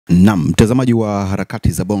Naam, mtazamaji wa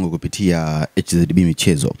harakati za Bongo kupitia HZB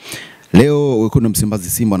michezo. Leo wekundu Msimbazi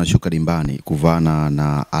Simba wanashuka dimbani kuvaana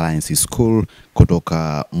na Alliance School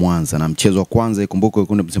kutoka Mwanza, na mchezo wa kwanza ikumbuke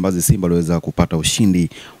wekundu Msimbazi Simba waliweza kupata ushindi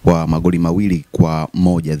wa magoli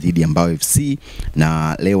 2-1 dhidi ya Mbao FC,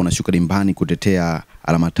 na leo wanashuka dimbani kutetea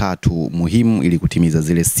alama 3 muhimu ili kutimiza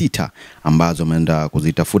zile 6 ambazo wameenda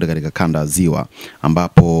kuzitafuta katika kanda ya Ziwa,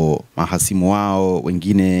 ambapo mahasimu wao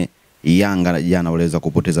wengine Yanga na jana waliweza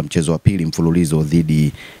kupoteza mchezo wa pili mfululizo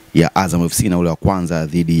dhidi ya Azam FC na ule wa kwanza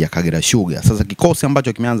dhidi ya Kagere Sugar. Sasa kikosi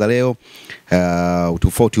ambacho kimeanza leo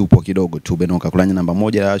utofauti upo kidogo tu. Benoka Kulanya namba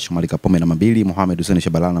 1, Shumali Kapombe namba 2, Mohamed Hussein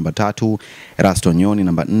Shabalala namba 3, Erasto Nyoni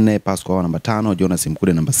namba 4, Pascal namba 5, Jonas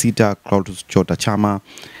Mkude namba 6, Claudius Chota Chama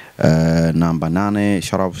namba 8,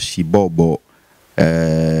 Sharaf Shibobo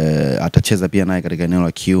atacheza pia naye katika eneo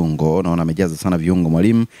la kiungo. Naona amejaza sana viungo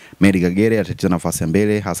mwalimu. Medie kagere atacheza nafasi ya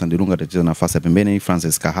mbele, Hassan Dirunga atacheza nafasi ya pembeni,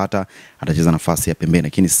 Francis Kahata atacheza nafasi ya pembeni.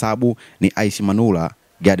 Lakini sabu ni Aishi Manula,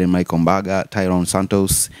 Garden Michael Mbaga, Tyrone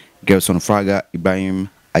Santos, Gerson Fraga, Ibrahim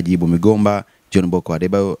Ajibu Migomba, John Boko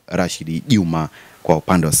Adebayo, Rashidi Juma kwa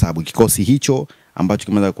upande wa sabu. Kikosi hicho ambacho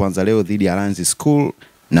kimeanza kuanza leo dhidi ya Alliance School,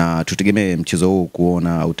 na tutegemee mchezo huu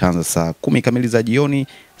kuona utaanza saa 10 kamili za jioni.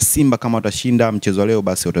 Simba kama watashinda mchezo leo,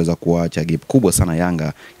 basi wataweza kuacha gap kubwa sana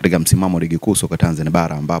Yanga katika msimamo wa ligi kuu soka Tanzania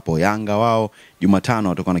bara, ambapo Yanga wao Jumatano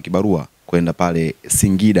watakuwa na kibarua kwenda pale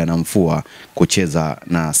Singida na Mfua kucheza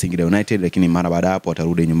na Singida United, lakini mara baada hapo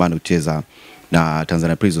watarudi nyumbani kucheza na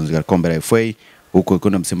Tanzania Prisons katika kombe la FA. Huko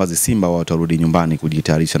wekundu Msimbazi Simba wao watarudi nyumbani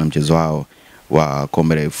kujitayarisha na mchezo wao wa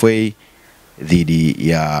kombe la FA dhidi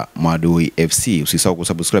ya Madui FC. Usisahau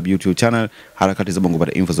kusubscribe YouTube channel Harakati za Bongo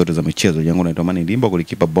para info zote za michezo. Yangu naitwa Mani Ndimbo,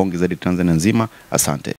 kulikipa bongi zaidi Tanzania nzima. Asante.